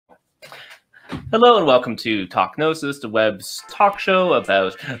Hello and welcome to Talk Gnosis, the web's talk show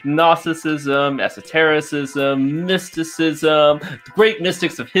about Gnosticism, esotericism, mysticism, the great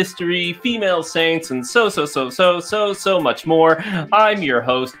mystics of history, female saints, and so much more. I'm your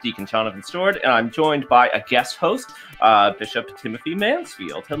host, Deacon Jonathan Stewart, and I'm joined by a guest host, Bishop Timothy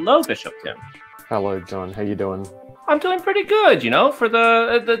Mansfield. Hello, Bishop Tim. Hello, John. How you doing? I'm doing pretty good, you know, for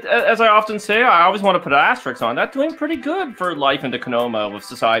the as I often say, I always want to put an asterisk on that, doing pretty good for life in Tacoma with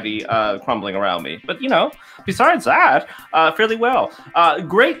society crumbling around me. But, you know, besides that, fairly well.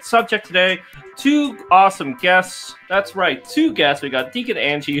 Great subject today. Two awesome guests. That's right, two guests. We got Deacon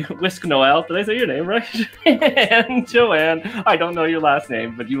Angie, Wisk, Nowell. Did I say your name right? And Joanne. I don't know your last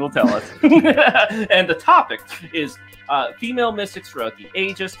name, but you will tell us. And the topic is female mystics throughout the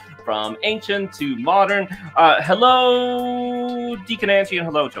ages, from ancient to modern. Hello, Deacon Angie, and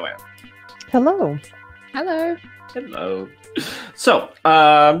hello, Joanne. Hello. Hello. Hello. So,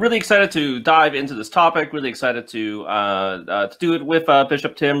 I'm really excited to dive into this topic. Really excited to do it with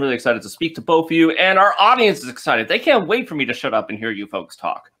Bishop Tim. Really excited to speak to both of you, and our audience is excited. They can't wait for me to shut up and hear you folks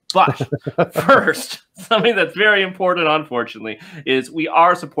talk. But first, something that's very important, unfortunately, is we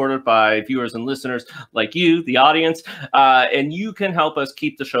are supported by viewers and listeners like you, the audience, and you can help us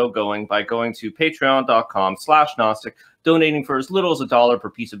keep the show going by going to patreon.com/Gnostic, donating for as little as $1 per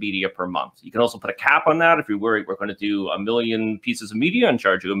piece of media per month. You can also put a cap on that if you're worried we're going to do 1 million pieces of media and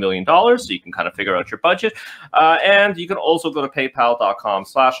charge you $1 million, so you can kind of figure out your budget. And you can also go to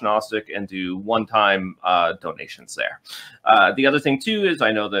paypal.com/Gnostic and do one-time donations there. The other thing, too, is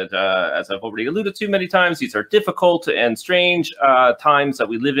I know that, as I've already alluded to many times, these are difficult and strange times that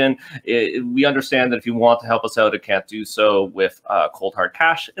we live in. We understand that if you want to help us out, it can't do so with cold hard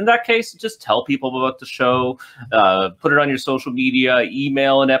cash. In that case, just tell people about the show, put it on your social media,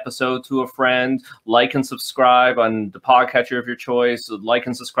 email an episode to a friend, like and subscribe on the podcatcher of your choice, like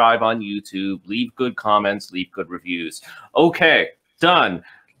and subscribe on YouTube, leave good comments, leave good reviews. Okay, done.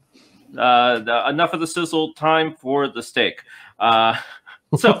 Enough of the sizzle, time for the steak. Joanne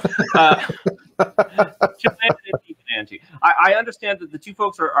and Angie, I understand that the two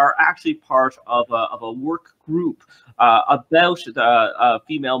folks are actually part of a work group about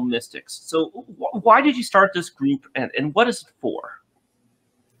female mystics. So why did you start this group, and what is it for?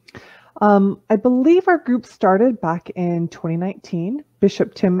 I believe our group started back in 2019.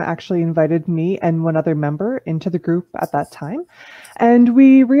 Bishop Tim actually invited me and one other member into the group at that time. And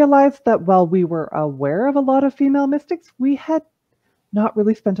we realized that while we were aware of a lot of female mystics, we had not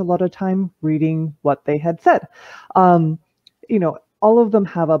really spent a lot of time reading what they had said. You know, all of them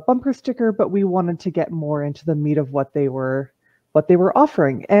have a bumper sticker, but we wanted to get more into the meat of what they were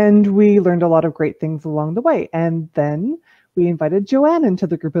offering. And we learned a lot of great things along the way. And then we invited Joanne into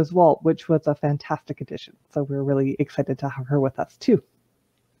the group as well, which was a fantastic addition. So we're really excited to have her with us too.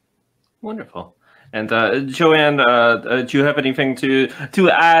 Wonderful. And Joanne, do you have anything to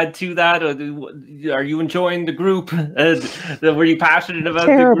add to that? Or are you enjoying the group? Were you passionate about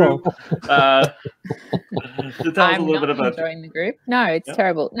terrible. The group? Tell us a little bit about enjoying the group. No, it's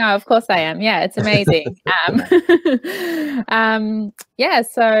terrible. No, of course I am. Yeah, it's amazing. Yeah,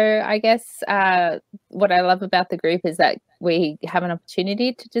 so I guess what I love about the group is that we have an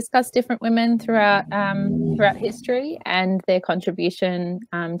opportunity to discuss different women throughout history and their contribution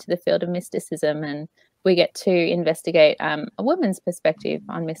to the field of mysticism, and we get to investigate a woman's perspective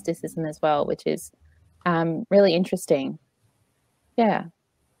on mysticism as well, which is really interesting. Yeah.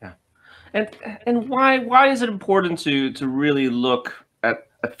 Yeah. And why is it important to really look at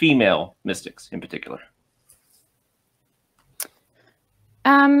female mystics in particular?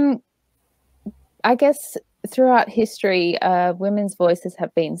 I guess throughout history, women's voices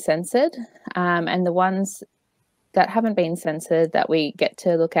have been censored, and the ones that haven't been censored that we get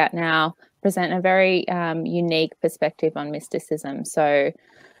to look at now present a very unique perspective on mysticism. So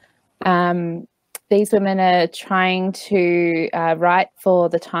these women are trying to write for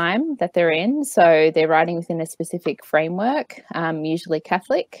the time that they're in. So they're writing within a specific framework, usually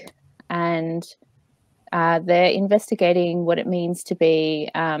Catholic, and they're investigating what it means to be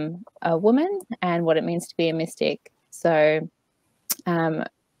a woman and what it means to be a mystic. So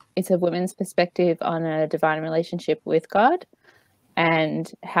it's a woman's perspective on a divine relationship with God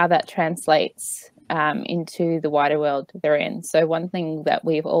and how that translates into the wider world they're in. So one thing that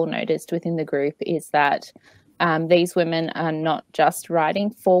we've all noticed within the group is that these women are not just writing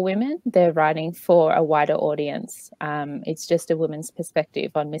for women, they're writing for a wider audience. It's just a woman's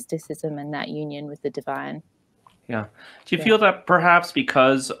perspective on mysticism and that union with the divine. Yeah. Do you feel that perhaps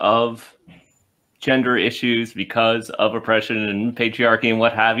because of gender issues, because of oppression and patriarchy and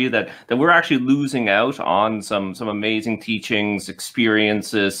what have you, that we're actually losing out on some amazing teachings,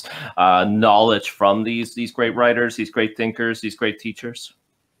 experiences, knowledge from these great writers, these great thinkers, these great teachers?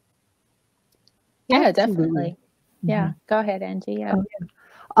 Yeah, Absolutely. definitely. Yeah, go ahead, Angie. Yeah.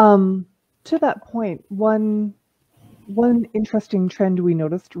 To that point, one interesting trend we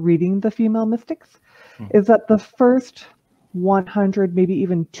noticed reading the female mystics is that the first 100, maybe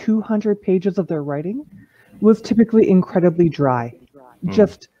even 200 pages of their writing was typically incredibly dry.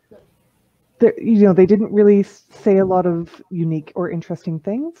 Just, they didn't really say a lot of unique or interesting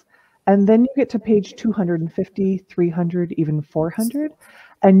things. And then you get to page 250, 300, even 400,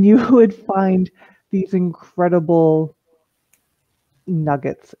 and you would find these incredible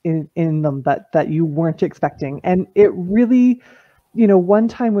nuggets in them that you weren't expecting. And it really, one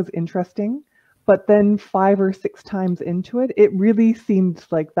time was interesting, but then 5 or 6 times into it, it really seemed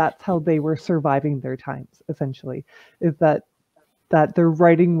like that's how they were surviving their times, essentially, is that their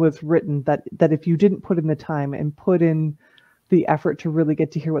writing was written, that if you didn't put in the time and put in the effort to really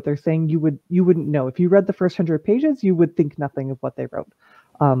get to hear what they're saying, you wouldn't know. If you read the first 100 pages, you would think nothing of what they wrote.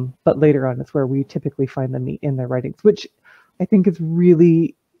 But later on is where we typically find the meat in their writings, which I think is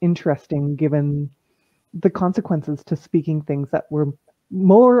really interesting given the consequences to speaking things that were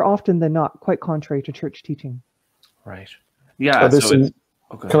more often than not quite contrary to church teaching. Right. Yeah. Can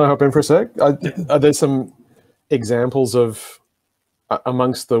I hop in for a sec? Are there some examples of,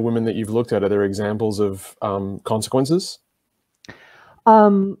 amongst the women that you've looked at, are there examples of consequences?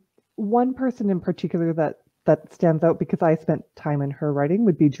 One person in particular that stands out because I spent time in her writing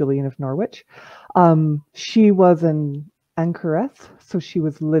would be Julian of Norwich. She was an anchoress, so she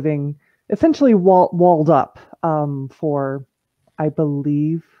was living essentially walled up for, I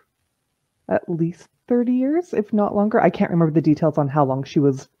believe, at least 30 years, if not longer. I can't remember the details on how long she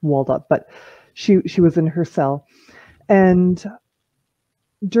was walled up, but she was in her cell. And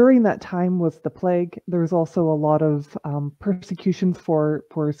during that time was the plague. There was also a lot of persecutions for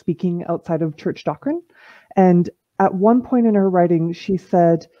speaking outside of church doctrine. And at one point in her writing, she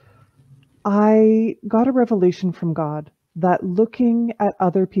said, I got a revelation from God that looking at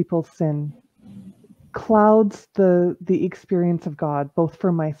other people's sin clouds the experience of God, both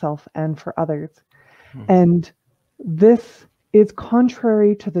for myself and for others. And this is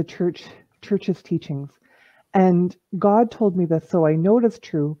contrary to the church's teachings. And God told me this, so I know it is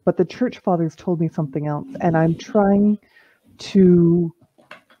true, but the church fathers told me something else. And I'm trying to,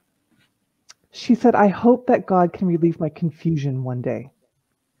 she said, I hope that God can relieve my confusion one day.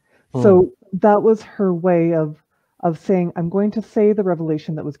 So that was her way of saying, I'm going to say the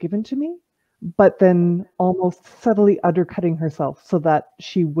revelation that was given to me, but then almost subtly undercutting herself so that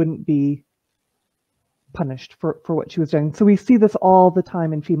she wouldn't be punished for what she was doing. So we see this all the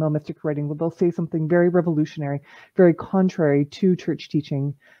time in female mystic writing, where they'll say something very revolutionary, very contrary to church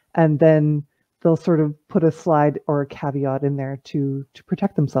teaching, and then they'll sort of put a slide or a caveat in there to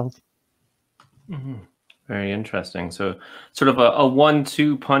protect themselves. Very interesting. So sort of a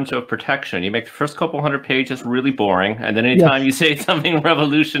 1-2 punch of protection. You make the first couple 100 pages really boring, and then anytime you say something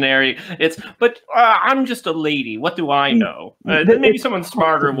revolutionary, but I'm just a lady. What do I know? Maybe someone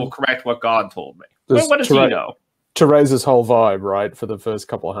smarter will correct what God told me. What does he know? To raise this whole vibe, right, for the first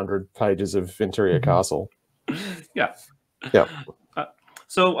couple 100 pages of Interior Castle. Yeah. Yeah.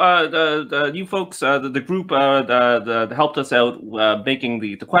 So you folks, the group helped us out making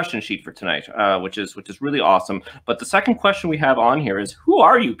the question sheet for tonight, which is really awesome. But the second question we have on here is, who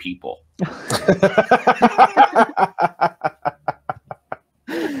are you people?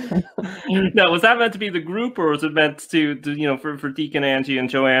 Now, was that meant to be the group, or was it meant to for Deacon, Angie, and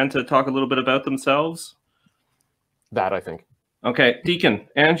Joanne to talk a little bit about themselves? That, I think. Okay, Deacon,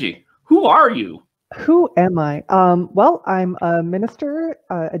 Angie, who are you? Who am I? Well, I'm a minister,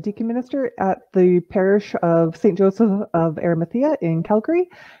 a deacon minister at the parish of St. Joseph of Arimathea in Calgary.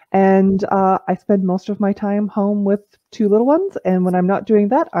 And I spend most of my time home with 2 little ones. And when I'm not doing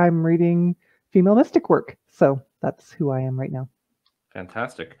that, I'm reading female mystic work. So that's who I am right now.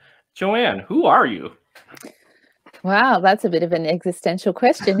 Fantastic. Joanne, who are you? Wow, that's a bit of an existential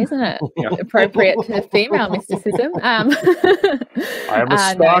question, isn't it? Appropriate to female mysticism. I am a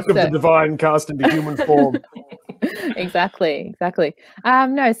spark of the divine cast into human form. Exactly.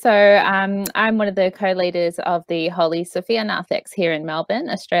 I'm one of the co-leaders of the Holy Sophia Narthex here in Melbourne,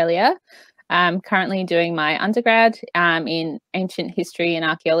 Australia. I'm currently doing my undergrad in ancient history and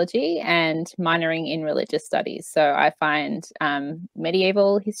archaeology and minoring in religious studies. So I find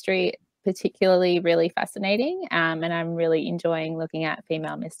medieval history particularly really fascinating, and I'm really enjoying looking at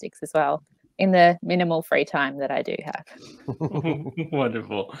female mystics as well in the minimal free time that I do have.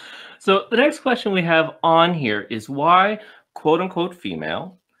 Wonderful. So the next question we have on here is why quote unquote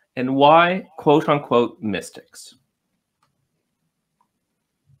female and why quote unquote mystics?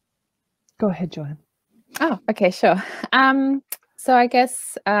 Go ahead, Joanne. Oh, okay, sure. So I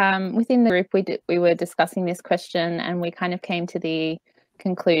guess within the group, we were discussing this question, and we kind of came to the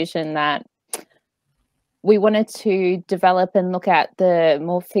conclusion that we wanted to develop and look at the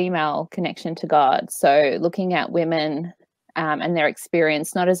more female connection to God. So looking at women and their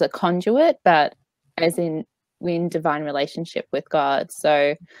experience, not as a conduit, but as in divine relationship with God.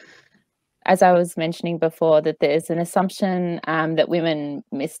 So as I was mentioning before, that there's an assumption that women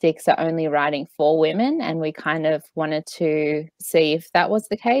mystics are only writing for women, and we kind of wanted to see if that was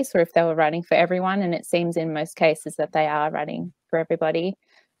the case or if they were writing for everyone, and it seems in most cases that they are writing for everybody,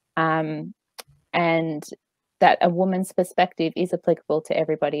 and that a woman's perspective is applicable to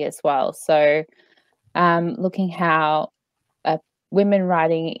everybody as well. So looking how women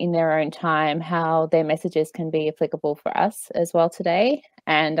writing in their own time, how their messages can be applicable for us as well today.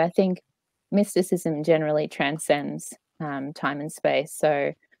 And I think mysticism generally transcends time and space.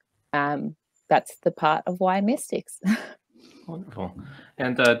 So that's the part of why mystics. Wonderful.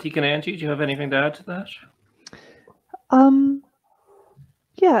 And Deacon Angie, do you have anything to add to that?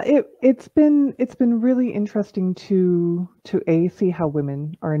 Yeah, it's been really interesting to see how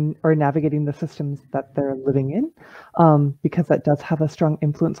women are navigating the systems that they're living in, because that does have a strong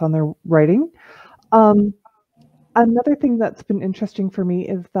influence on their writing. Another thing that's been interesting for me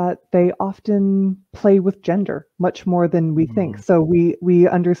is that they often play with gender much more than we think. So we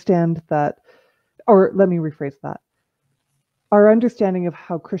understand that, or let me rephrase that. Our understanding of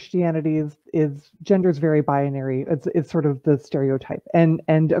how Christianity is gender is very binary. It's sort of the stereotype, and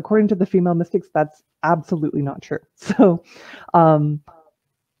according to the female mystics, that's absolutely not true. So,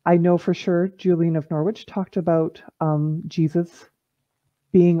 I know for sure Julian of Norwich talked about Jesus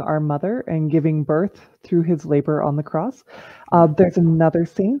being our mother and giving birth through his labor on the cross. There's another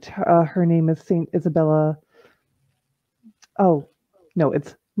saint. Her name is Saint Isabella. Oh, no,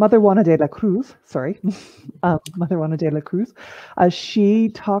 it's Mother Juana de la Cruz, sorry, Mother Juana de la Cruz. She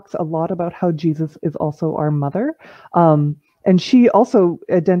talks a lot about how Jesus is also our mother. And she also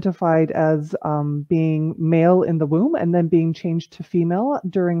identified as being male in the womb and then being changed to female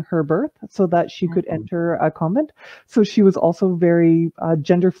during her birth so that she could enter a convent. So she was also very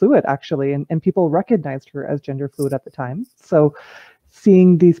gender fluid, actually, and people recognized her as gender fluid at the time. So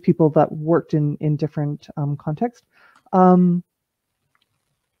seeing these people that worked in different contexts.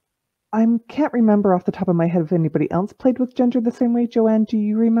 I can't remember off the top of my head if anybody else played with gender the same way. Joanne, do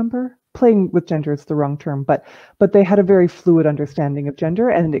you remember? Playing with gender is the wrong term, but they had a very fluid understanding of gender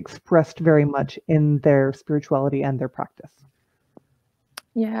and expressed very much in their spirituality and their practice.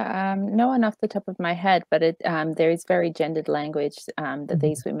 Yeah, no one off the top of my head, but there is very gendered language that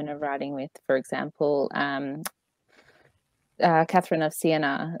these women are writing with. For example, Catherine of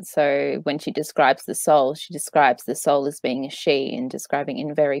Siena, so when she describes the soul as being a she and describing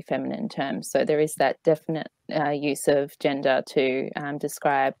in very feminine terms. So there is that definite use of gender to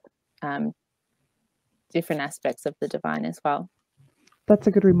describe different aspects of the divine as well. That's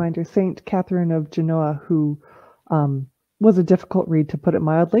a good reminder. Saint Catherine of Genoa, who was a difficult read, to put it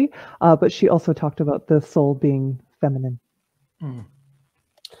mildly, but she also talked about the soul being feminine. Can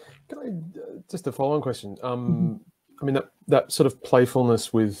I, just a follow-on question. I mean, that sort of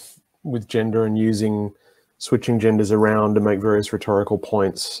playfulness with gender and switching genders around to make various rhetorical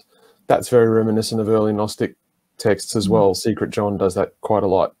points, that's very reminiscent of early Gnostic texts as well. Secret John does that quite a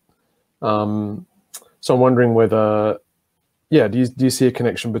lot. So I'm wondering whether, do you see a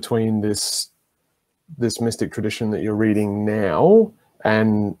connection between this mystic tradition that you're reading now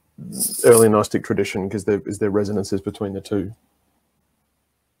and early Gnostic tradition? Because is there resonances between the two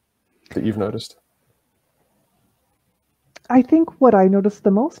that you've noticed? I think what I noticed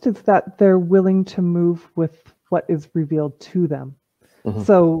the most is that they're willing to move with what is revealed to them.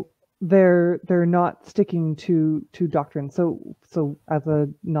 So they're not sticking to doctrine. So as a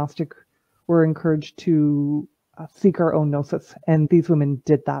Gnostic, we're encouraged to seek our own gnosis, and these women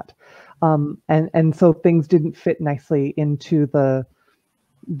did that. And so things didn't fit nicely into the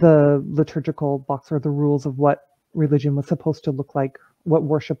liturgical box or the rules of what religion was supposed to look like, what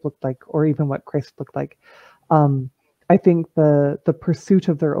worship looked like, or even what Christ looked like. I think the pursuit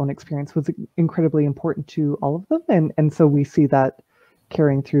of their own experience was incredibly important to all of them, and so we see that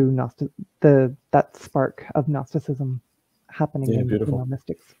carrying through that spark of Gnosticism happening in the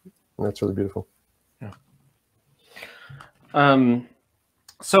mystics. That's really beautiful. Yeah.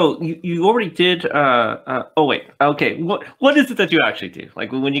 So you already did. Oh wait. Okay. What is it that you actually do?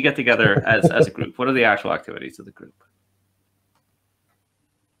 Like when you get together as a group, what are the actual activities of the group?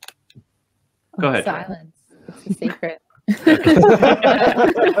 Go ahead. Silence. It's a secret. No,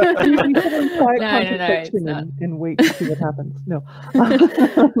 it's not. And wait to see what happens. No.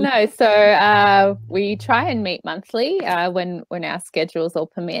 No, so we try and meet monthly when our schedules all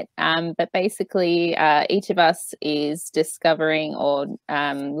permit. But basically, each of us is discovering or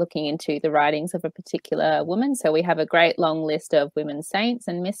looking into the writings of a particular woman. So we have a great long list of women saints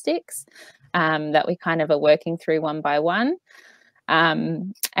and mystics that we kind of are working through one by one.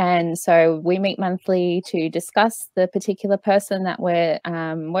 And so we meet monthly to discuss the particular person that we're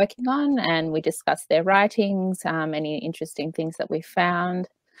working on, and we discuss their writings, any interesting things that we found.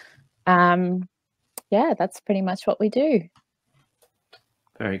 Yeah, that's pretty much what we do.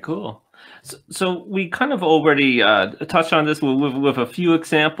 Very cool. So we kind of already touched on this with a few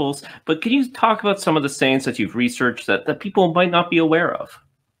examples, but can you talk about some of the saints that you've researched that people might not be aware of?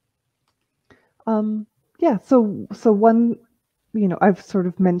 Yeah, so one, I've sort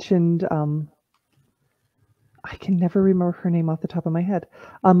of mentioned, I can never remember her name off the top of my head,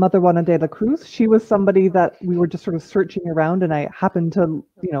 Mother Juana de la Cruz. She was somebody that we were just sort of searching around, and I happened to,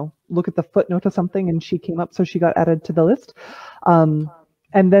 look at the footnote of something, and she came up, so she got added to the list. And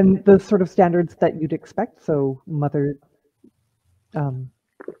then the sort of standards that you'd expect. So Mother, can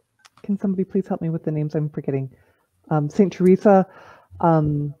somebody please help me with the names I'm forgetting? Saint Teresa,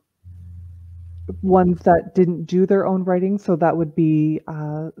 ones that didn't do their own writing, so that would be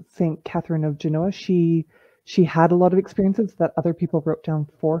Saint Catherine of Genoa. She had a lot of experiences that other people wrote down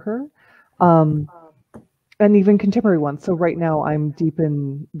for her, and even contemporary ones. So right now I'm deep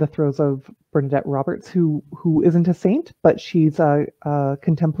in the throes of Bernadette Roberts, who isn't a saint, but she's a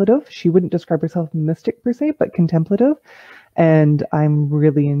contemplative. She wouldn't describe herself mystic per se, but contemplative, and I'm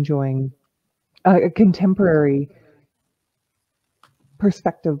really enjoying a contemporary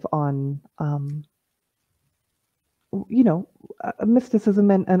perspective on mysticism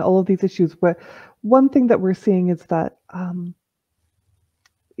and all of these issues. But one thing that we're seeing is that a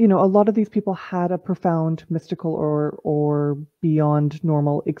lot of these people had a profound mystical or beyond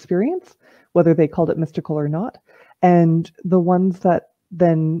normal experience, whether they called it mystical or not, and the ones that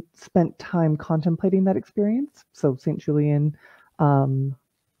then spent time contemplating that experience, so Saint Julian,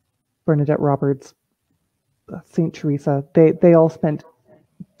 Bernadette Roberts, Saint Teresa, they all spent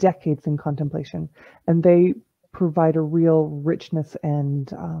decades in contemplation, and they provide a real richness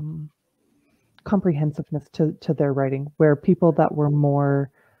and comprehensiveness to their writing, where people that were more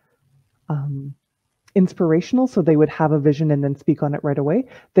inspirational, so they would have a vision and then speak on it right away,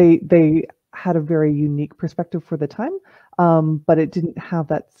 they had a very unique perspective for the time, but it didn't have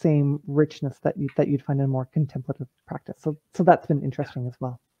that same richness that you'd find in a more contemplative practice. So that's been interesting as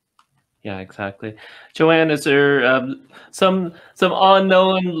well. Yeah, exactly. Joanne, is there some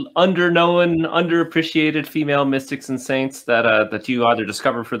unknown, underknown, underappreciated female mystics and saints that you either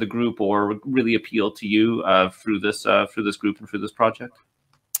discovered for the group or really appealed to you through this group and through this project?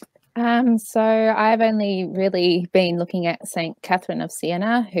 So I've only really been looking at Saint Catherine of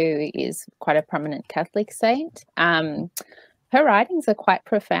Siena, who is quite a prominent Catholic saint. Her writings are quite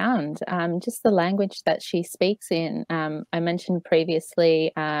profound. Just the language that she speaks in. I mentioned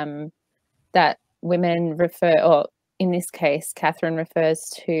previously that women refer, or in this case, Catherine refers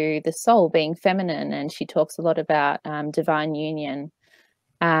to the soul being feminine, and she talks a lot about divine union.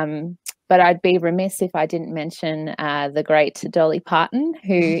 But I'd be remiss if I didn't mention the great Dolly Parton,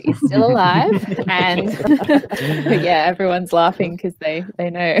 who is still alive, and yeah, everyone's laughing because they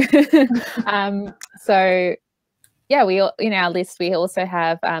know. So yeah, we in our list we also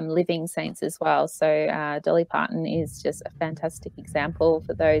have living saints as well. So Dolly Parton is just a fantastic example.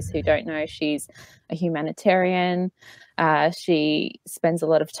 For those who don't know, she's a humanitarian. She spends a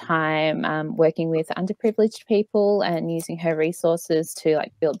lot of time working with underprivileged people and using her resources to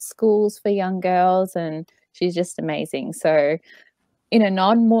build schools for young girls, and she's just amazing. So in a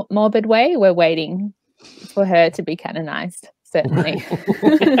non-morbid way, we're waiting for her to be canonized, certainly.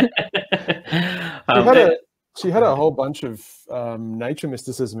 She had a whole bunch of nature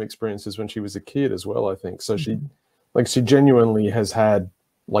mysticism experiences when she was a kid as well, I think. So she genuinely has had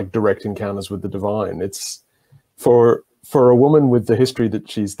direct encounters with the divine. It's for a woman with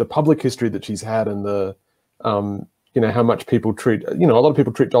the public history that she's had, and the how much people treat, a lot of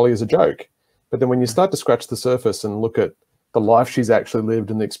people treat Dolly as a joke. But then when you start to scratch the surface and look at the life she's actually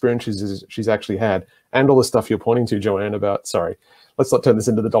lived and the experiences she's actually had, and all the stuff you're pointing to, Joanne, about, sorry, let's not turn this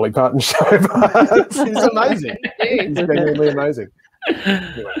into the Dolly Parton show, but she's amazing. She's genuinely amazing.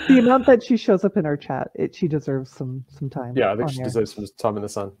 The amount that she shows up in our chat, she deserves some time. Yeah, I think on she air. deserves some time in the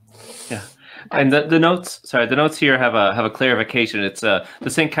sun. Yeah, and the notes. Sorry, the notes here have a clarification. It's the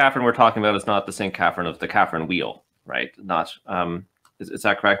Saint Catherine we're talking about is not the Saint Catherine of the Catherine wheel, right? Not is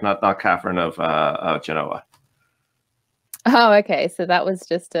that correct? Not Catherine of Genoa. Oh, okay. So that was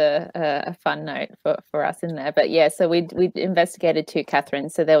just a fun note for us in there. But yeah, so we investigated 2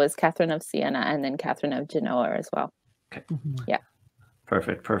 Catherines. So there was Catherine of Siena and then Catherine of Genoa as well. Okay. Yeah.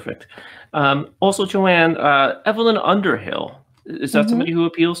 Perfect. Also, Joanne, Evelyn Underhill, is that somebody who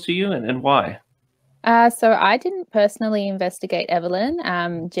appeals to you, and why? So I didn't personally investigate Evelyn.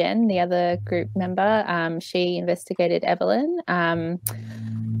 Jen, the other group member, she investigated Evelyn.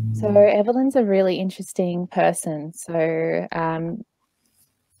 So Evelyn's a really interesting person. So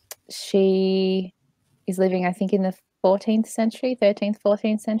she is living, I think, in the 14th century, 13th,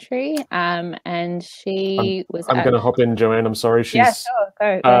 14th century. And she was... I'm going to hop in, Joanne. I'm sorry. She's yeah, sure. Go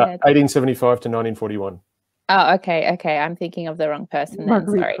ahead. 1875 to 1941. Oh, okay. I'm thinking of the wrong person then.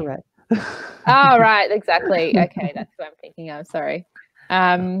 Marguerite Sorry. Perret. Oh, right. Exactly. Okay. That's who I'm thinking of. Sorry.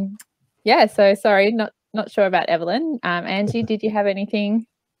 Yeah. So sorry. Not sure about Evelyn. Angie, did you have anything?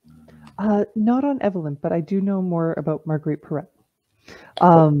 Not on Evelyn, but I do know more about Marguerite Perret.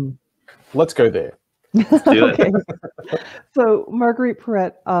 Let's go there. Okay. So Marguerite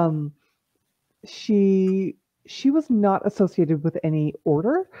Perret, she was not associated with any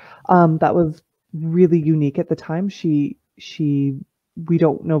order. That was really unique at the time. We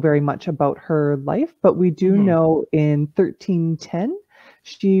don't know very much about her life, but we do know in 1310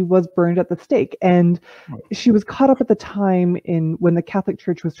 she was burned at the stake, and she was caught up at the time when the Catholic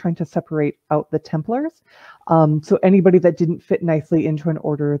Church was trying to separate out the Templars. So anybody that didn't fit nicely into an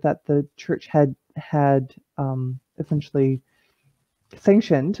order that the church had essentially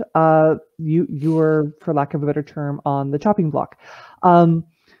sanctioned, you were, for lack of a better term, on the chopping block.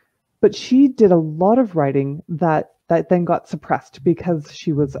 But she did a lot of writing that then got suppressed because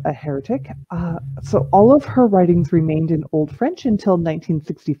she was a heretic. So all of her writings remained in Old French until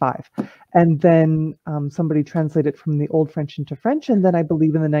 1965. And then somebody translated from the Old French into French. And then I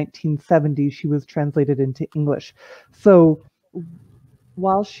believe in the 1970s, she was translated into English. So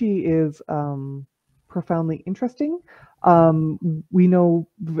while she is profoundly interesting, we know,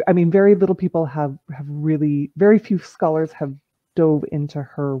 I mean, very little people have really, very few scholars have dove into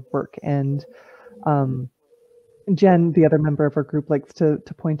her work. And Jen, the other member of our group, likes to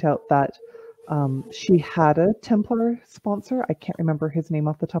point out that she had a Templar sponsor. I can't remember his name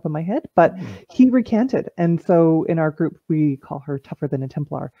off the top of my head, but he recanted. And so in our group, we call her tougher than a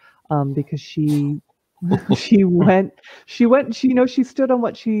Templar because she went, she stood on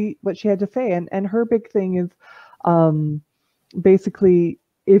what she had to say. And her big thing is basically,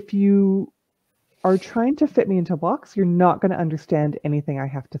 if you are trying to fit me into a box, you're not going to understand anything I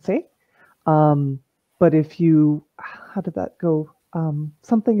have to say. But if you, how did that go?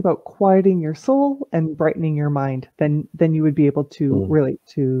 Something about quieting your soul and brightening your mind, then you would be able to relate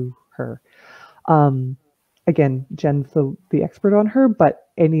to her. Again, Jen's the expert on her, but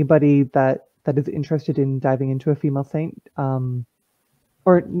anybody that is interested in diving into a female saint,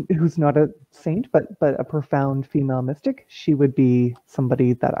 or who's not a saint, but a profound female mystic, she would be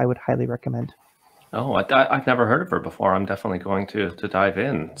somebody that I would highly recommend. Oh, I've never heard of her before. I'm definitely going to dive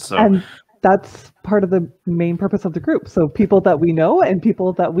in. So. And that's part of the main purpose of the group. So people that we know and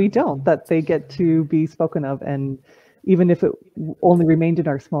people that we don't, that they get to be spoken of. And even if it only remained in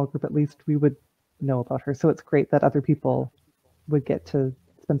our small group, at least we would know about her. So it's great that other people would get to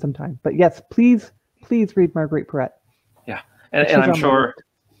spend some time. But yes, please read Marguerite Perret. Yeah, and I'm sure,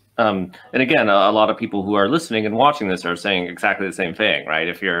 and again, a lot of people who are listening and watching this are saying exactly the same thing, right?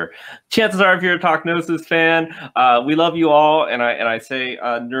 Chances are, if you're a Talk Gnosis fan, we love you all, and I say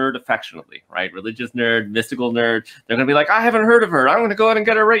nerd affectionately, right? Religious nerd, mystical nerd. They're gonna be like, I haven't heard of her. I'm gonna go ahead and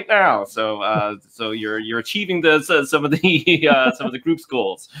get her right now. So, so you're achieving some of the group's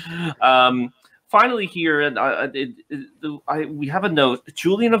goals. Finally, here, we have a note: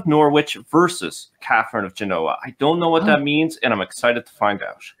 Julian of Norwich versus Catherine of Genoa. I don't know what that means, and I'm excited to find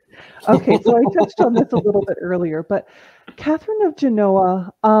out. Okay, so I touched on this a little bit earlier, but Catherine of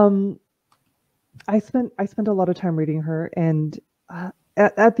Genoa, I spent a lot of time reading her, and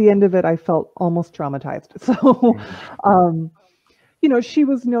at the end of it, I felt almost traumatized. So, she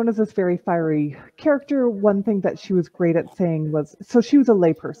was known as this very fiery character. One thing that she was great at saying was, so she was a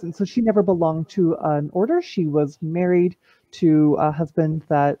layperson, so she never belonged to an order. She was married to a husband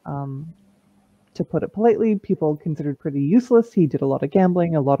that, to put it politely, people considered pretty useless. He did a lot of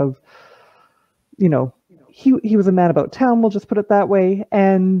gambling, a lot of, he was a man about town, we'll just put it that way.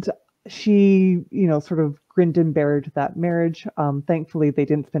 And she, sort of grinned and bared that marriage. Thankfully, they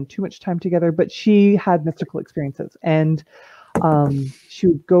didn't spend too much time together, but she had mystical experiences, and she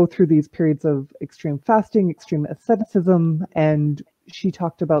would go through these periods of extreme fasting, extreme asceticism, and she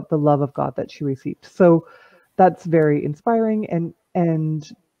talked about the love of God that she received. So that's very inspiring.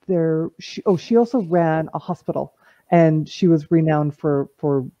 And she also ran a hospital, and she was renowned for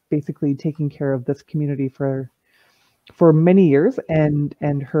basically taking care of this community for many years, and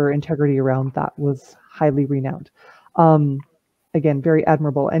her integrity around that was highly renowned. Again, very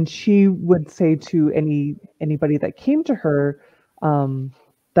admirable. And she would say to anybody that came to her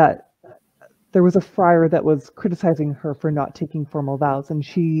that there was a friar that was criticizing her for not taking formal vows, and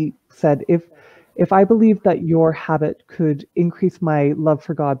she said, if I believed that your habit could increase my love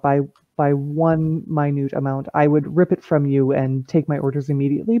for God by one minute amount, I would rip it from you and take my orders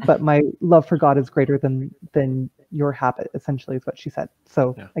immediately. But my love for God is greater than your habit, essentially, is what she said.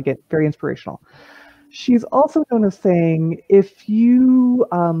 So again, very inspirational. She's also known as saying, if you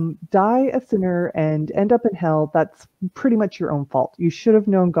die a sinner and end up in hell, that's pretty much your own fault. You should have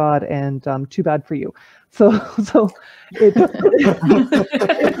known God, and too bad for you. So it's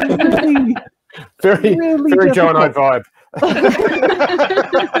really, very Johannite vibe.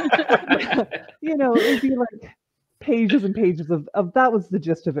 It'd be like pages and pages of that was the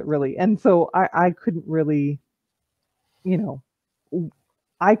gist of it, really. And so I couldn't really,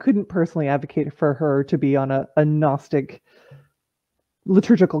 I couldn't personally advocate for her to be on a Gnostic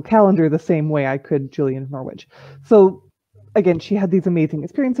liturgical calendar the same way I could Julian of Norwich. So again, she had these amazing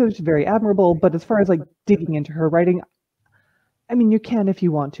experiences, very admirable. But as far as like digging into her writing, I mean, you can if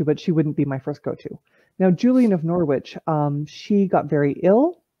you want to, but she wouldn't be my first go-to. Now, Julian of Norwich, she got very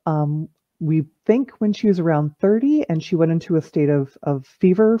ill. We think when she was around 30, and she went into a state of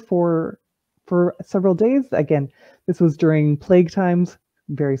fever for several days. Again, this was during plague times,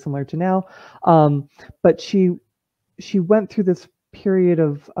 very similar to now. But she went through this period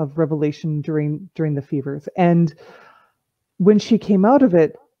of revelation during the fevers. And when she came out of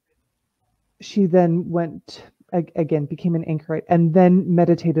it, she then went, again, became an anchorite, and then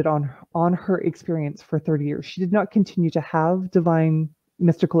meditated on her experience for 30 years. She did not continue to have divine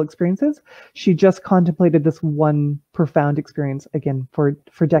mystical experiences. She just contemplated this one profound experience, again, for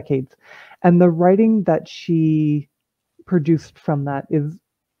decades. And the writing that she produced from that is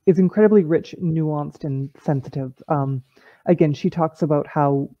incredibly rich, nuanced, and sensitive. Again, she talks about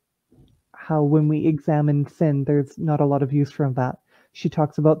how when we examine sin, there's not a lot of use from that. She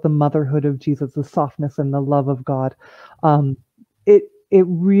talks about the motherhood of Jesus, the softness and the love of God. It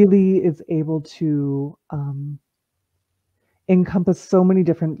really is able to encompass so many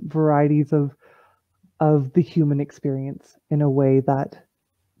different varieties of the human experience in a way that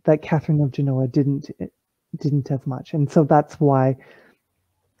Catherine of Genoa didn't as much. And so that's why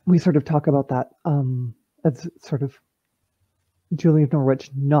we sort of talk about that as sort of Julian of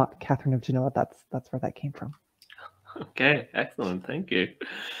Norwich, not Catherine of Genoa. That's where that came from. Okay, excellent. Thank you.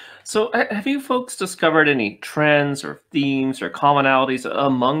 So have you folks discovered any trends or themes or commonalities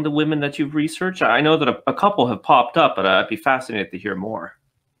among the women that you've researched? I know that a couple have popped up, but I'd be fascinated to hear more.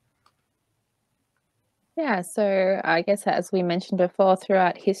 Yeah, so I guess as we mentioned before,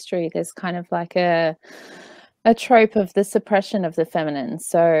 throughout history, there's kind of like a trope of the suppression of the feminine.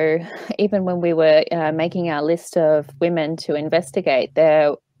 So even when we were making our list of women to investigate,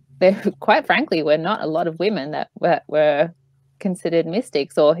 there quite frankly were not a lot of women that were considered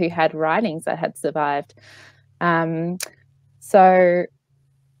mystics or who had writings that had survived. So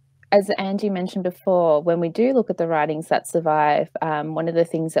as Angie mentioned before, when we do look at the writings that survive, one of the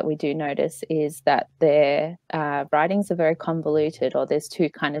things that we do notice is that their writings are very convoluted, or there's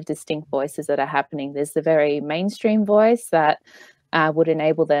two kind of distinct voices that are happening. There's the very mainstream voice that would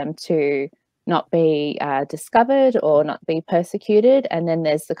enable them to not be discovered or not be persecuted. And then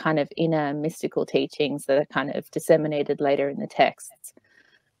there's the kind of inner mystical teachings that are kind of disseminated later in the texts.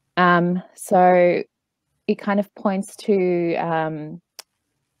 So it kind of points to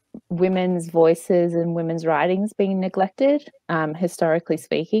women's voices and women's writings being neglected, historically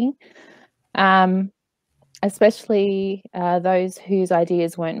speaking, especially those whose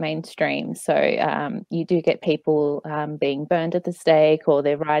ideas weren't mainstream. So you do get people being burned at the stake, or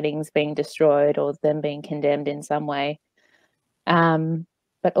their writings being destroyed, or them being condemned in some way.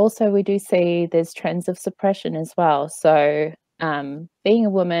 But also we do see there's trends of suppression as well. So being a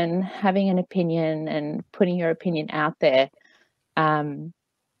woman, having an opinion and putting your opinion out there,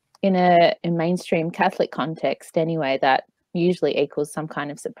 in a mainstream Catholic context anyway, that usually equals some kind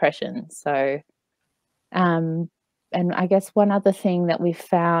of suppression. So, and I guess one other thing that we've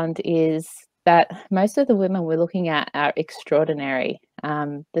found is that most of the women we're looking at are extraordinary.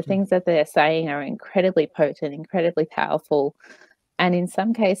 The things that they're saying are incredibly potent, incredibly powerful, and in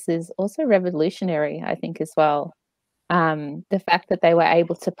some cases also revolutionary, I think, as well. The fact that they were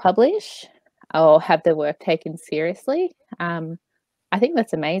able to publish or have their work taken seriously, I think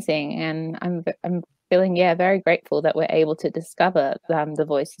that's amazing. And I'm feeling, very grateful that we're able to discover the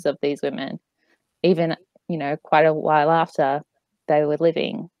voices of these women, even, quite a while after they were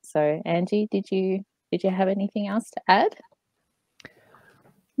living. So, Angie, did you have anything else to add?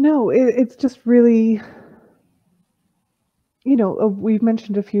 No, it's just really, we've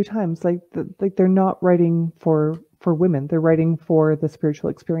mentioned a few times, like they're not writing for women; they're writing for the spiritual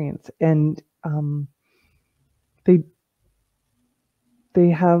experience, and they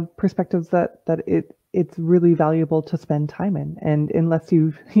have perspectives that it's really valuable to spend time in. And unless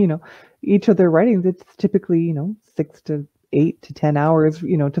each of their writings, it's typically 6 to 8 to 10 hours,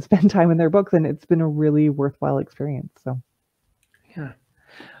 to spend time in their books, and it's been a really worthwhile experience. So, yeah.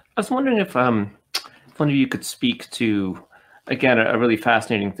 I was wondering if one of you could speak to, again, a really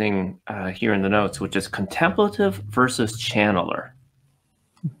fascinating thing here in the notes, which is contemplative versus channeler.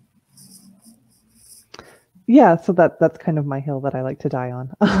 Yeah, so that's kind of my hill that I like to die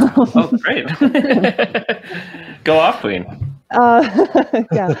on. Oh, great. Go off, Queen.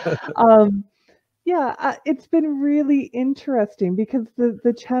 It's been really interesting because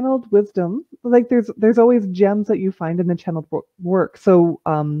the channeled wisdom, like there's always gems that you find in the channeled work. So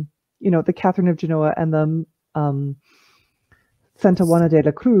the Catherine of Genoa and the Santa Juana de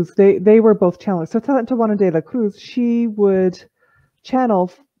la Cruz, they were both channelers. So Santa Juana de la Cruz, she would channel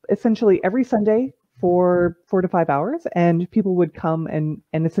essentially every Sunday for 4 to 5 hours, and people would come and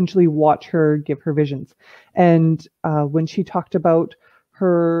essentially watch her give her visions. And when she talked about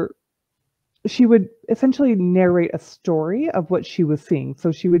her, she would essentially narrate a story of what she was seeing.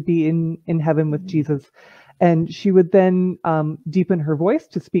 So she would be in heaven with Jesus, and she would then deepen her voice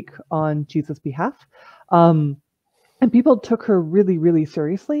to speak on Jesus' behalf. And people took her really, really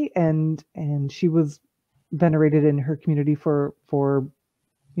seriously, and she was venerated in her community for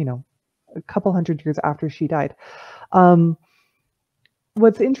a couple hundred years after she died.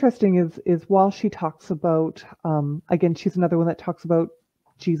 What's interesting is while she talks about, again, she's another one that talks about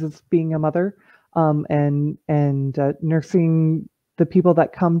Jesus being a mother, and nursing the people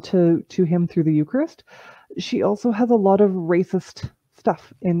that come to him through the Eucharist. She also has a lot of racist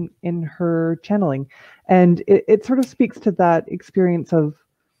stuff in her channeling, and it sort of speaks to that experience of,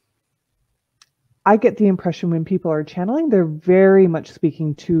 I get the impression when people are channeling, they're very much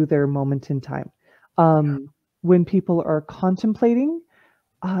speaking to their moment in time. When people are contemplating,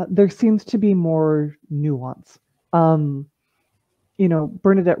 there seems to be more nuance.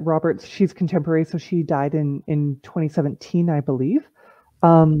 Bernadette Roberts, she's contemporary, so she died in 2017, I believe.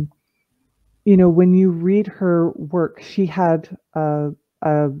 When you read her work, she had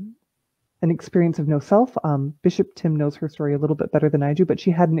an experience of no self. Bishop Tim knows her story a little bit better than I do, but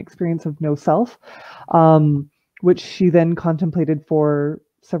she had an experience of no self, which she then contemplated for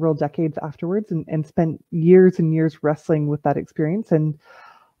several decades afterwards, and spent years and years wrestling with that experience. And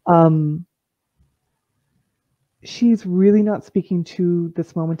she's really not speaking to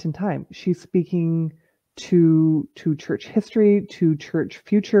this moment in time. She's speaking to church history, to church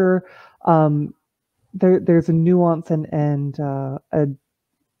future. There's a nuance and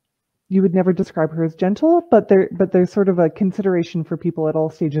you would never describe her as gentle, but there's sort of a consideration for people at all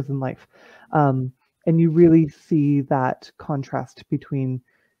stages in life. And you really see that contrast between,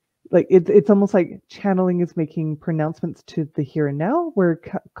 like, it's almost like channeling is making pronouncements to the here and now, where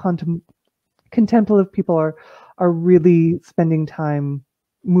contemplative people are really spending time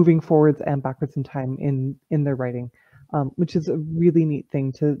moving forwards and backwards in time in their writing, which is a really neat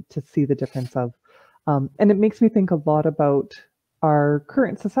thing to see the difference of. And it makes me think a lot about our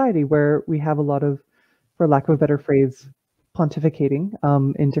current society, where we have a lot of, for lack of a better phrase, pontificating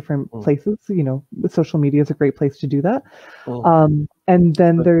in different places. Social media is a great place to do that. And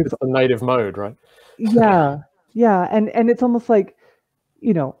then there's the native mode, right? Yeah. And it's almost like,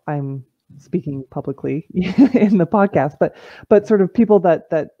 I'm speaking publicly in the podcast, but sort of people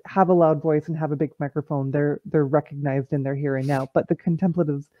that have a loud voice and have a big microphone, they're recognized in their here and now. But the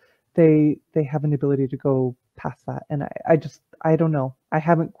contemplatives, they have an ability to go past that. And I don't know. I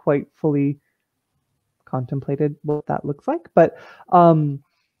haven't quite fully contemplated what that looks like, but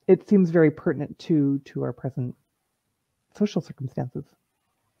it seems very pertinent to our present social circumstances.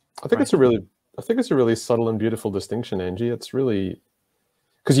 I think it's a really subtle and beautiful distinction, Angie. It's really,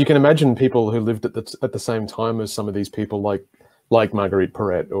 because you can imagine people who lived at the same time as some of these people, like Marguerite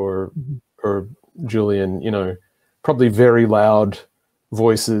Porete or Julian, probably very loud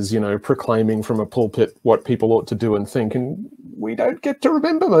voices, proclaiming from a pulpit what people ought to do and think, and we don't get to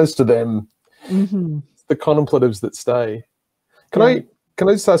remember most of them. Mm-hmm. The contemplatives that stay. Can I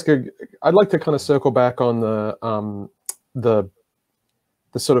just ask I'd like to kind of circle back on the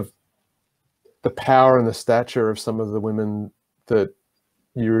sort of the power and the stature of some of the women that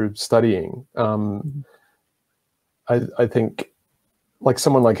you're studying. I think like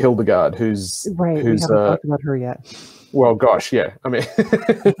someone like Hildegard, who's we haven't talked about her yet. Well, gosh, yeah. I mean,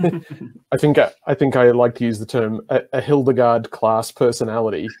 I think I like to use the term a Hildegard class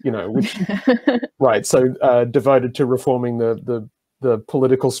personality. Which right. So devoted to reforming the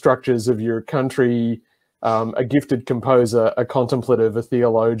political structures of your country, a gifted composer, a contemplative, a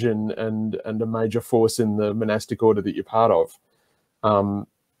theologian, and a major force in the monastic order that you're part of.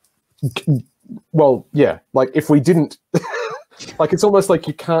 Well, yeah. Like if we didn't. Like it's almost like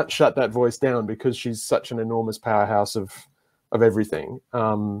you can't shut that voice down because she's such an enormous powerhouse of everything.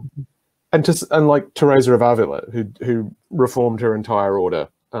 And like Teresa of Avila, who reformed her entire order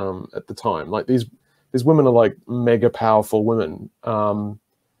at the time. Like these women are like mega powerful women. Do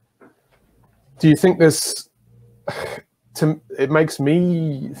you think this? It makes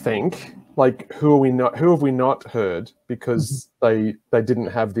me think like who have we not heard because they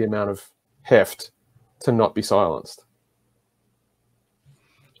didn't have the amount of heft to not be silenced.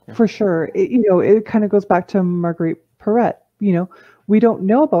 For sure. It kind of goes back to Marguerite Porete. We don't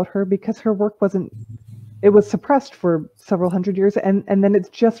know about her because her work it was suppressed for several hundred years and then it's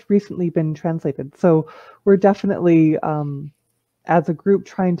just recently been translated. So we're definitely, as a group,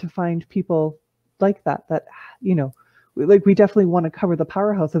 trying to find people like that, we definitely want to cover the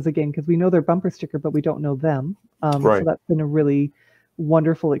powerhouses again because we know their bumper sticker, but we don't know them. Right. So that's been a really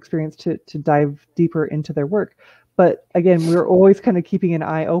wonderful experience to dive deeper into their work. But again, we're always kind of keeping an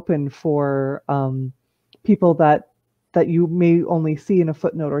eye open for people that you may only see in a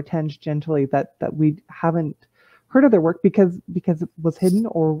footnote or tangentially that we haven't heard of their work because it was hidden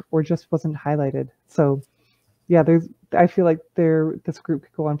or just wasn't highlighted. So yeah, I feel like this group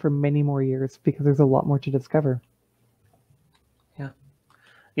could go on for many more years because there's a lot more to discover.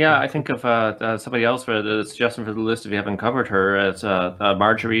 Yeah, I think of somebody else for the suggestion for the list if you haven't covered her as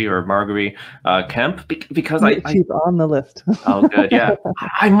Marguerite Kemp because she's on the list. Oh, good. Yeah,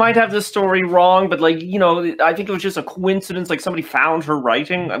 I might have this story wrong, but I think it was just a coincidence. Like somebody found her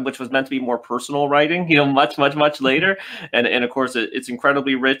writing, which was meant to be more personal writing, much later, and of course it's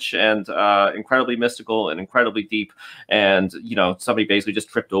incredibly rich and incredibly mystical and incredibly deep, and somebody basically just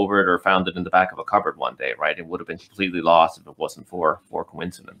tripped over it or found it in the back of a cupboard one day, right? It would have been completely lost if it wasn't for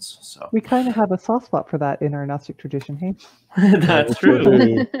coincidence. So we kind of have a soft spot for that in our Gnostic tradition, hey? That's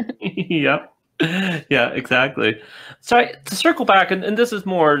true. Yep. Yeah, exactly. So to circle back, and this is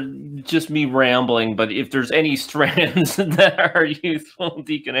more just me rambling, but if there's any strands that are useful,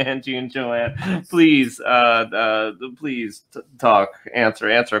 Deacon, Angie, and Joanne, please talk, answer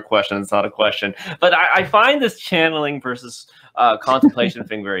a question. It's not a question. But I find this channeling versus contemplation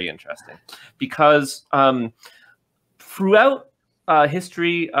thing very interesting because throughout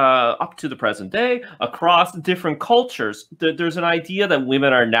history up to the present day, across different cultures, there's an idea that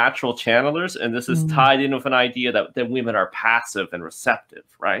women are natural channelers, and this is tied in with an idea that women are passive and receptive,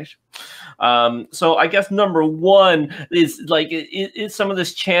 right? So I guess number one is is some of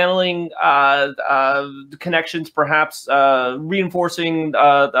this channeling connections perhaps reinforcing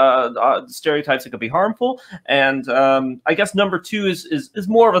stereotypes that could be harmful, and I guess number two is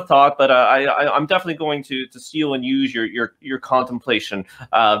more of a thought, but I'm definitely going to steal and use your contemplation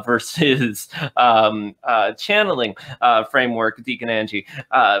versus channeling framework, Deacon Angie,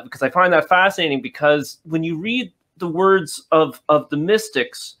 because I find that fascinating because when you read the words of the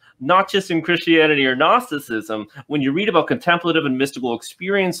mystics, not just in Christianity or Gnosticism, when you read about contemplative and mystical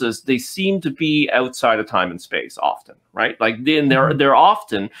experiences, they seem to be outside of time and space often, right? Like then they're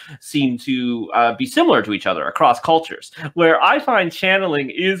often seem to be similar to each other across cultures, where I find channeling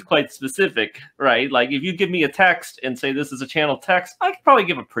is quite specific, right? Like if you give me a text and say this is a channeled text, I could probably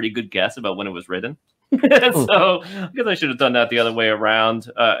give a pretty good guess about when it was written. So I guess I should have done that the other way around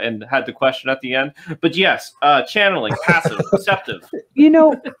and had the question at the end. But yes, channeling, passive, receptive.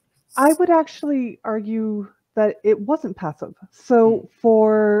 I would actually argue that it wasn't passive. So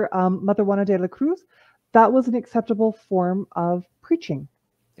for Mother Juana de la Cruz, that was an acceptable form of preaching.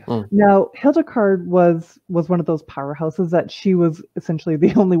 Now, Hildegard was one of those powerhouses that she was essentially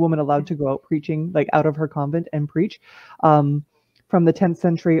the only woman allowed to go out preaching, like out of her convent and preach. From the 10th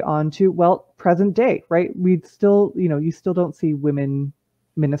century on to, present day, right? We'd still, you still don't see women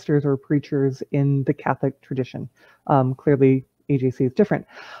ministers or preachers in the Catholic tradition. Clearly, AJC is different.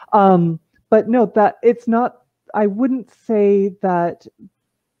 But no, that it's not wouldn't say that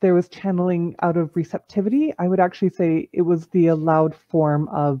there was channeling out of receptivity. I would actually say it was the allowed form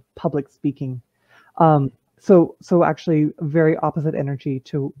of public speaking. So actually very opposite energy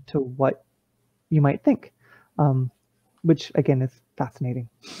to what you might think, which again is fascinating.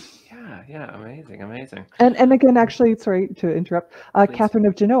 Yeah, amazing. And again, actually, sorry to interrupt, Catherine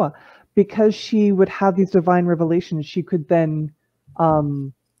of Genoa, because she would have these divine revelations, she could then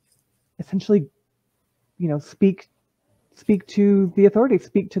essentially, speak to the authorities,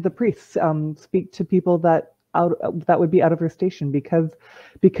 speak to the priests, speak to people that would be out of her station, because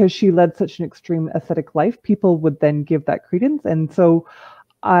she led such an extreme ascetic life. People would then give that credence, and so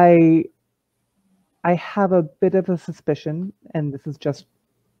I have a bit of a suspicion, and this is just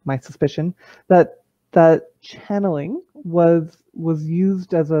my suspicion, that channeling was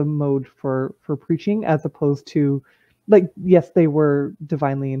used as a mode for preaching, as opposed to, like, yes, they were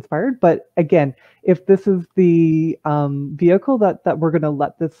divinely inspired, but again, if this is the vehicle that we're going to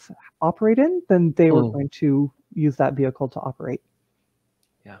let this operate in, then they were going to use that vehicle to operate.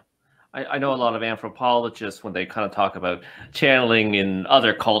 Yeah. I know a lot of anthropologists, when they kind of talk about channeling in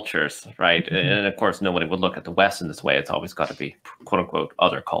other cultures, right? And of course, nobody would look at the West in this way. It's always got to be, quote unquote,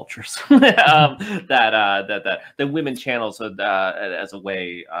 other cultures that women channels as a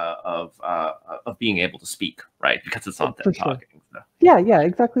way of being able to speak, right? Because it's not them talking. So. Yeah,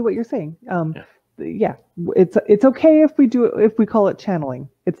 exactly what you're saying. Yeah, it's okay if we do it, if we call it channeling.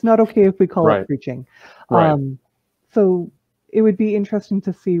 It's not okay if we call it preaching. Right. So it would be interesting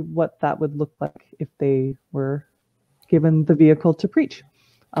to see what that would look like if they were given the vehicle to preach,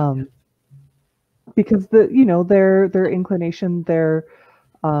 because their inclination, their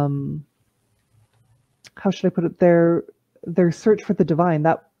how should I put it, their search for the divine,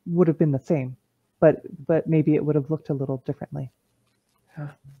 that would have been the same, but maybe it would have looked a little differently.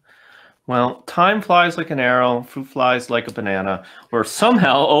 Well, time flies like an arrow, fruit flies like a banana. We're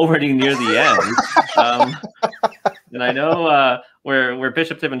somehow already near the end. And I know where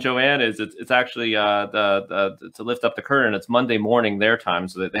Bishop Tim and Joanne is, it's actually to lift up the curtain. It's Monday morning their time,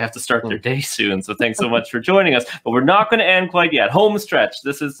 so that they have to start their day soon. So thanks so much for joining us. But we're not going to end quite yet. Home stretch.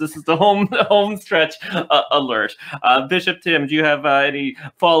 This is the home stretch alert. Bishop Tim, do you have any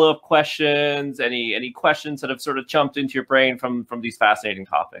follow-up questions? Any questions that have sort of jumped into your brain from these fascinating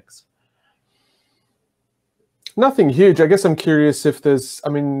topics? Nothing huge. I guess I'm curious if there's,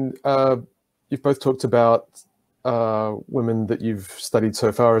 you've both talked about women that you've studied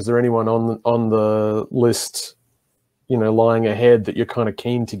so far. Is there anyone on the list, lying ahead, that you're kind of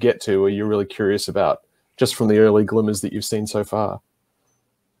keen to get to, or you're really curious about, just from the early glimmers that you've seen so far?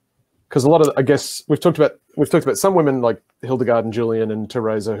 Because a lot of, I guess, we've talked about some women like Hildegard and Julian and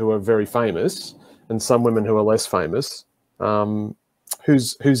Teresa who are very famous, and some women who are less famous.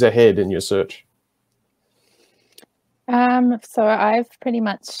 Who's ahead in your search? So I've pretty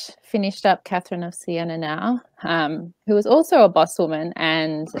much finished up Catherine of Siena now, who was also a boss woman.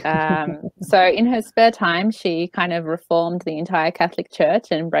 And so in her spare time, she kind of reformed the entire Catholic Church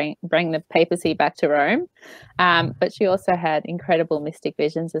and bring the papacy back to Rome. But she also had incredible mystic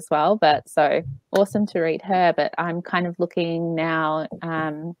visions as well. But so awesome to read her. But I'm kind of looking now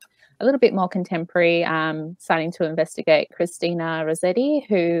a little bit more contemporary, starting to investigate Christina Rossetti,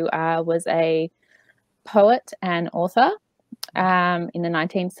 who was a poet and author in the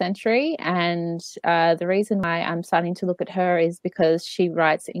 19th century, and the reason why I'm starting to look at her is because she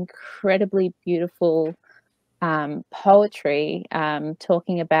writes incredibly beautiful poetry,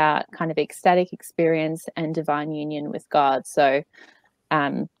 talking about kind of ecstatic experience and divine union with God. So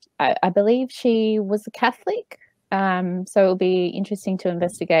I believe she was a Catholic, so it'll be interesting to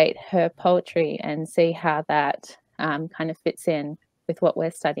investigate her poetry and see how that kind of fits in with what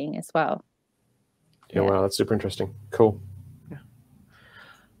we're studying as well. Yeah, wow, that's super interesting. Cool. Yeah.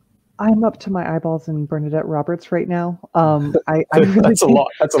 I'm up to my eyeballs in Bernadette Roberts right now. I really That's a lot.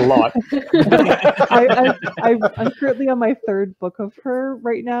 That's a lot. I'm currently on my third book of her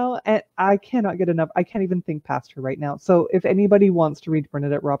right now, and I cannot get enough. I can't even think past her right now. So if anybody wants to read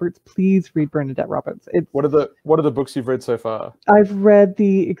Bernadette Roberts, please read Bernadette Roberts. What are the books you've read so far? I've read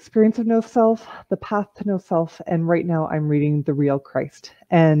The Experience of No Self, The Path to No Self, and right now I'm reading The Real Christ.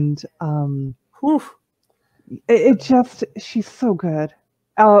 And it just, she's so good.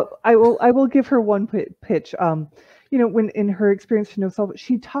 I will give her one pitch. When in her Experience to No Self,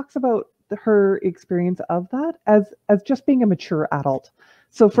 she talks about her experience of that as just being a mature adult.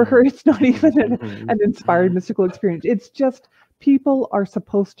 So for her, it's not even an inspired mystical experience. It's just people are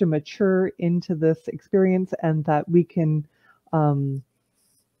supposed to mature into this experience, and that we can,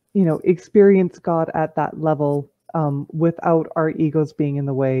 experience God at that level without our egos being in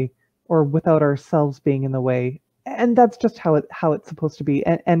the way, or without ourselves being in the way. And that's just how it's supposed to be.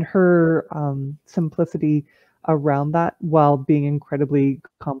 And her simplicity around that, while being incredibly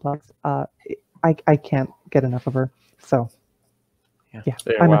complex, I can't get enough of her. So yeah,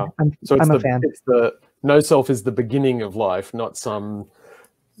 I'm a fan. It's the no self is the beginning of life, not some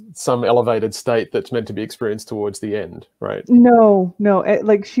elevated state that's meant to be experienced towards the end, right? No,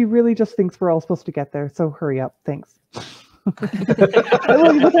 like she really just thinks we're all supposed to get there. So hurry up, thanks.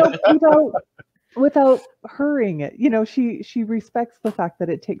 without hurrying it, she respects the fact that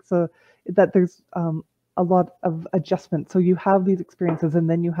it takes that there's a lot of adjustment. So you have these experiences, and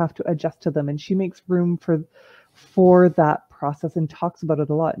then you have to adjust to them. And she makes room for that process and talks about it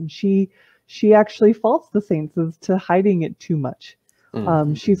a lot. And she actually faults the saints as to hiding it too much.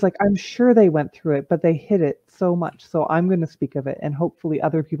 She's like, I'm sure they went through it, but they hid it so much. So I'm going to speak of it, and hopefully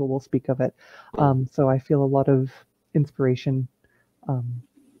other people will speak of it. So I feel a lot of inspiration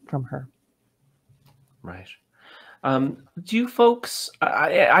from her. Right. Do you folks,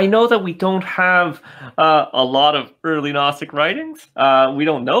 I know that we don't have a lot of early Gnostic writings. We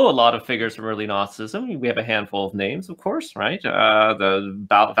don't know a lot of figures from early Gnosticism. We have a handful of names, of course, right? The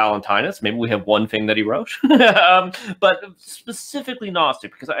Valentinus, maybe we have one thing that he wrote. But specifically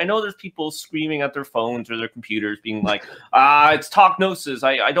Gnostic, because I know there's people screaming at their phones or their computers being like, it's talk Gnosis.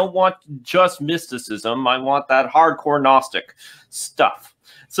 I don't want just mysticism. I want that hardcore Gnostic stuff.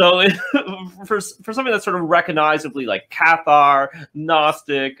 So for something that's sort of recognizably like Cathar,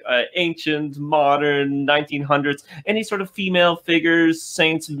 Gnostic, ancient, modern, 1900s, any sort of female figures,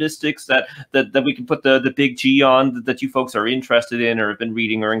 saints, mystics that we can put the big G on that you folks are interested in or have been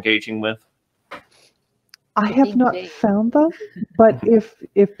reading or engaging with? I have not found them, but if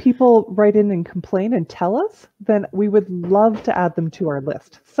people write in and complain and tell us, then we would love to add them to our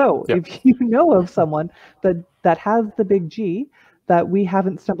list. So if you know of someone that has the big G that we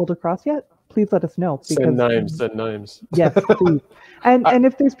haven't stumbled across yet, please let us know. Send names. Yes, please. And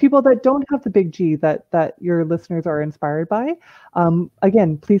if there's people that don't have the big G that your listeners are inspired by,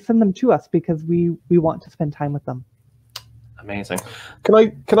 again, please send them to us, because we want to spend time with them. Amazing. Can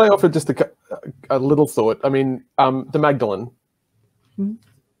I offer just a little thought? I mean, the Magdalene,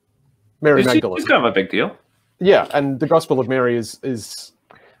 Mary Magdalene. She's kind of a big deal. Yeah, and the Gospel of Mary is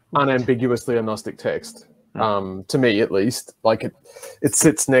unambiguously a Gnostic text. To me, at least, like it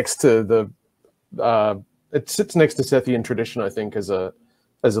sits next to Sethian tradition, I think, as a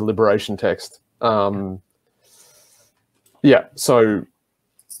liberation text. Yeah, so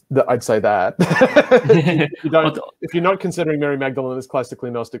I'd say that. If you're not considering Mary Magdalene as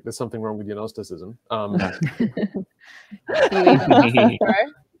classically Gnostic, there's something wrong with your Gnosticism.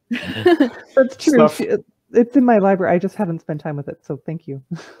 That's true. It's in my library. I just haven't spent time with it, so thank you.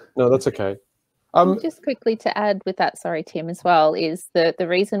 No, that's okay. Just quickly to add with that, sorry, Tim, as well, is the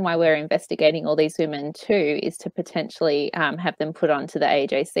reason why we're investigating all these women too is to potentially have them put onto the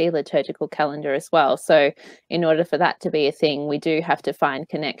AJC liturgical calendar as well. So in order for that to be a thing, we do have to find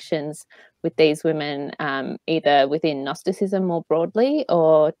connections with these women, either within Gnosticism more broadly,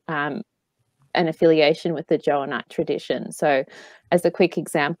 or an affiliation with the Johannite tradition. So as a quick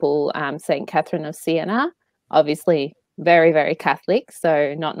example, St. Catherine of Siena, obviously very, very Catholic,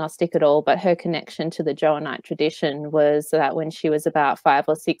 so not Gnostic at all, but her connection to the Johannite tradition was that when she was about 5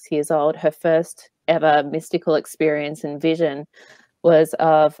 or 6 years old, her first ever mystical experience and vision was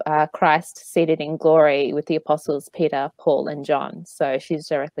of Christ seated in glory with the apostles Peter, Paul, and John. So she's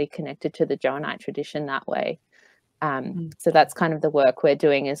directly connected to the Johannite tradition that way. So that's kind of the work we're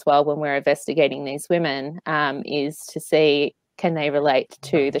doing as well when we're investigating these women, is to see, can they relate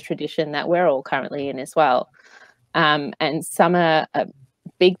to the tradition that we're all currently in as well. And some are a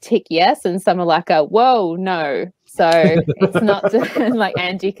big tick yes, and some are like a whoa no. So it's not like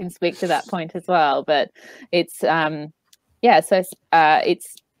Angie can speak to that point as well, but it's so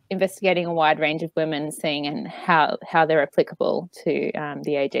it's investigating a wide range of women, seeing and how they're applicable to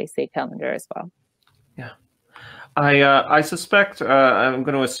the AJC calendar as well. Yeah. I suspect, I'm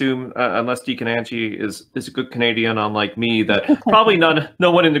going to assume, unless Deacon Angie is a good Canadian, unlike me, that probably no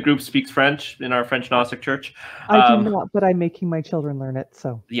one in the group speaks French in our French Gnostic Church. I do not, but I'm making my children learn it.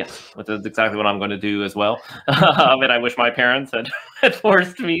 So yes, that's exactly what I'm going to do as well. And I wish my parents had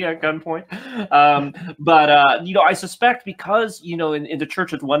forced me at gunpoint. But I suspect because in the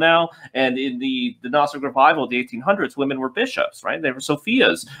Church of Nowell and in the Gnostic revival of the 1800s, women were bishops, right? They were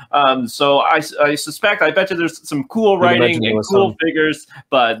Sophias. So I suspect, I bet you there's some cool writing and cool figures,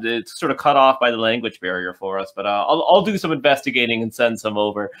 but it's sort of cut off by the language barrier for us. But I'll do some investigating and send some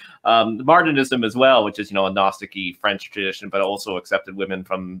over. Martinism as well, which is a Gnostic-y French tradition, but also accepted women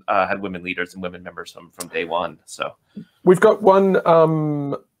from had women leaders and women members from day one. So we've got one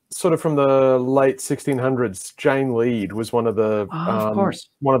sort of from the late 1600s. Jane Lead was one of the of course,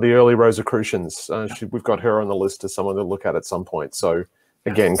 one of the early Rosicrucians. We've got her on the list as someone to look at some point. So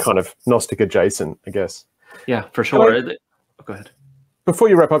again, kind of Gnostic adjacent, I guess. Yeah, for sure. Go ahead. Before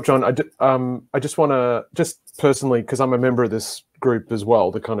you wrap up, John, I just want to, just personally, because I'm a member of this group as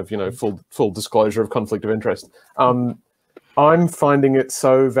well, the kind of, you know, full disclosure of conflict of interest. I'm finding it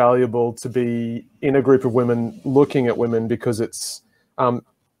so valuable to be in a group of women looking at women, because it's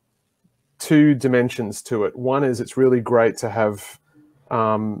two dimensions to it. One is it's really great to have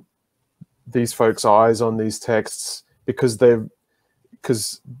these folks' eyes on these texts, because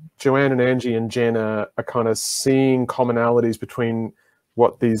Joanne and Angie and Jen are kind of seeing commonalities between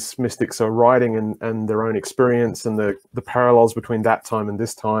what these mystics are writing and their own experience, and the parallels between that time and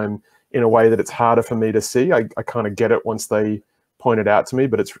this time, in a way that it's harder for me to see. I kind of get it once they point it out to me,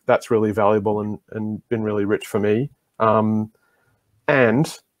 but that's really valuable and been really rich for me. And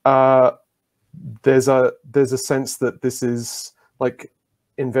there's a sense that this is like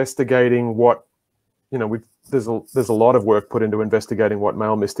investigating what, you know, there's a lot of work put into investigating what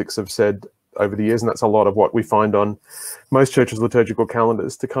male mystics have said over the years, and that's a lot of what we find on most churches' liturgical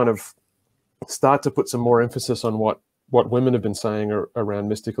calendars, to kind of start to put some more emphasis on what women have been saying around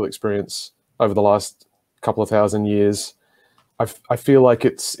mystical experience over the last couple of thousand years. I feel like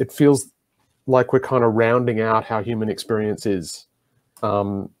it feels like we're kind of rounding out how human experience is.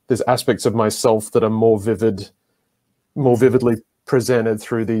 There's aspects of myself that are more vividly presented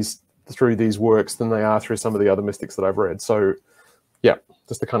through these works than they are through some of the other mystics that I've read. So yeah,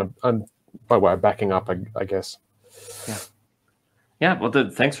 just the kind of, by way of backing up, I guess. Yeah. Yeah, well,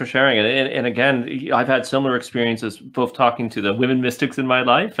 thanks for sharing it. And again, I've had similar experiences, both talking to the women mystics in my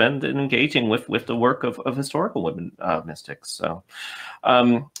life and engaging with the work of historical women mystics. So,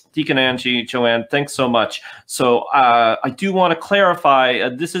 Deacon, Angie, Joanne, thanks so much. So I do want to clarify,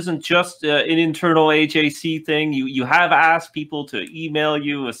 this isn't just an internal AJC thing. You have asked people to email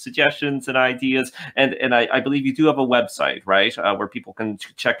you with suggestions and ideas, and I believe you do have a website, right, where people can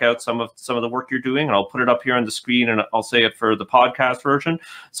check out some of the work you're doing, and I'll put it up here on the screen, and I'll say it for the podcast version.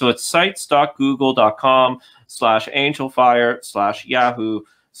 So it's sites.google.com/angelfire/yahoo/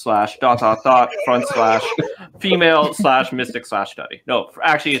 /./female/mystic/study. No,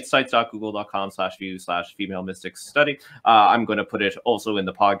 actually it's sites.google.com/view/female mystic study. I'm going to put it also in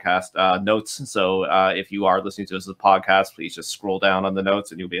the podcast notes. So if you are listening to this as a podcast, please just scroll down on the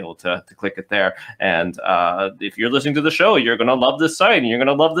notes and you'll be able to click it there. And if you're listening to the show, you're going to love this site and you're going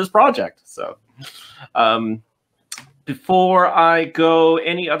to love this project. So before I go,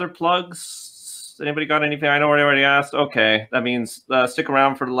 any other plugs? Anybody got anything? I know I already asked. Okay, that means stick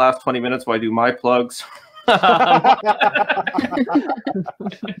around for the last 20 minutes while I do my plugs.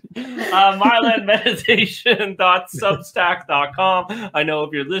 mileandmeditation.substack.com. I know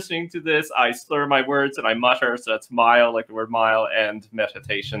if you're listening to this, I slur my words and I mutter, so that's mile, like the word mile, and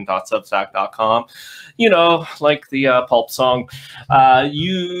meditation.substack.com. You know, like the Pulp song.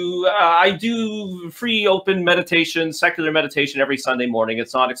 I do free open meditation, secular meditation every Sunday morning.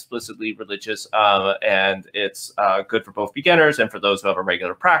 It's not explicitly religious, and it's good for both beginners and for those who have a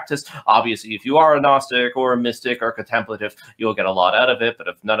regular practice. Obviously, if you are a Gnostic or a mystic or contemplative, you'll get a lot out of it, but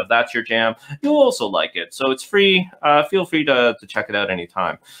if none of that's your jam, you'll also like it. So it's free. Feel free to check it out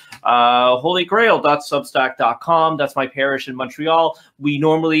anytime. holygrail.substack.com. That's my parish in Montreal. We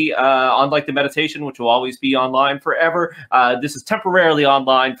normally, unlike the meditation, which will always be online forever, this is temporarily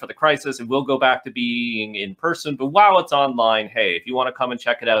online for the crisis. It will go back to being in person, but while it's online, hey, if you want to come and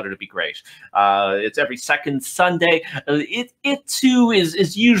check it out, it'll be great. It's every second Sunday. It too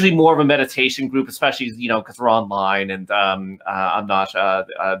is usually more of a meditation group, especially, you know, because we're online, and I'm not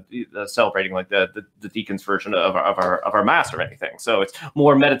celebrating like the Deacon's version of our mass or anything. So it's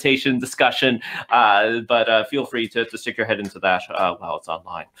more meditation discussion, but feel free to stick your head into that while it's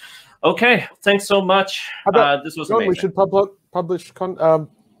online. Okay, thanks so much. This was amazing. We should publicize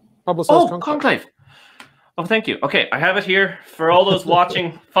Conclave. Oh, thank you. Okay, I have it here for all those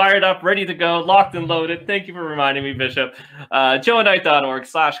watching, fired up, ready to go, locked and loaded. Thank you for reminding me, Bishop.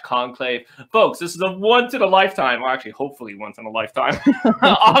 Johannite.org/conclave. Folks, this is a once-in-a-lifetime, or actually, hopefully once-in-a-lifetime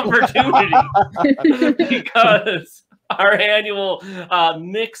opportunity, because our annual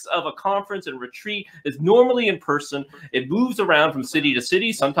mix of a conference and retreat is normally in person. It moves around from city to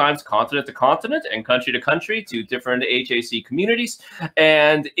city, sometimes continent to continent and country to country, to different HAC communities.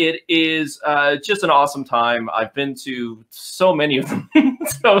 And it is just an awesome time. I've been to so many of them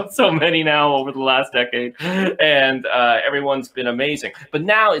so many now over the last decade, and everyone's been amazing. But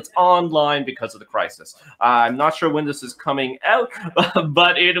now it's online because of the crisis. I'm not sure when this is coming out,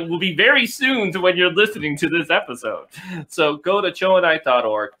 but it will be very soon to when you're listening to this episode. So go to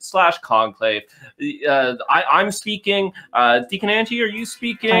johannite.org/conclave. I'm speaking. Deacon Angie, are you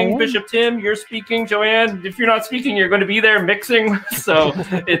speaking? Bishop Tim, you're speaking. Joanne, if you're not speaking, you're going to be there mixing. So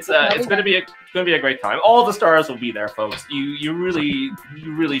it's going to be a great time. All the stars will be there, folks. You really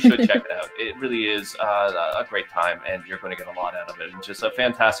should check it out. It really is a great time, and you're going to get a lot out of it. And just a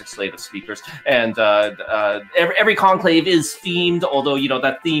fantastic slate of speakers. And every conclave is themed, although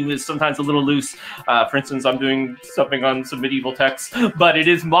that theme is sometimes a little loose. For instance, I'm doing something on some medieval texts, but it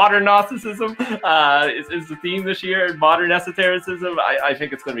is modern Gnosticism. Is the theme this year? Modern esotericism. I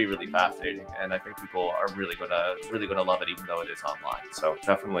think it's going to be really fascinating, and I think people are really going to love it, even though it is online. So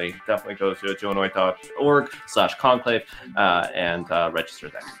definitely go to johannite.org/conclave and register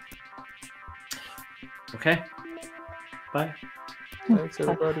there. Okay. Bye. Thanks,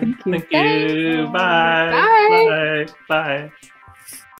 everybody. Thank you. Thank you. Bye. Bye. Bye. Bye.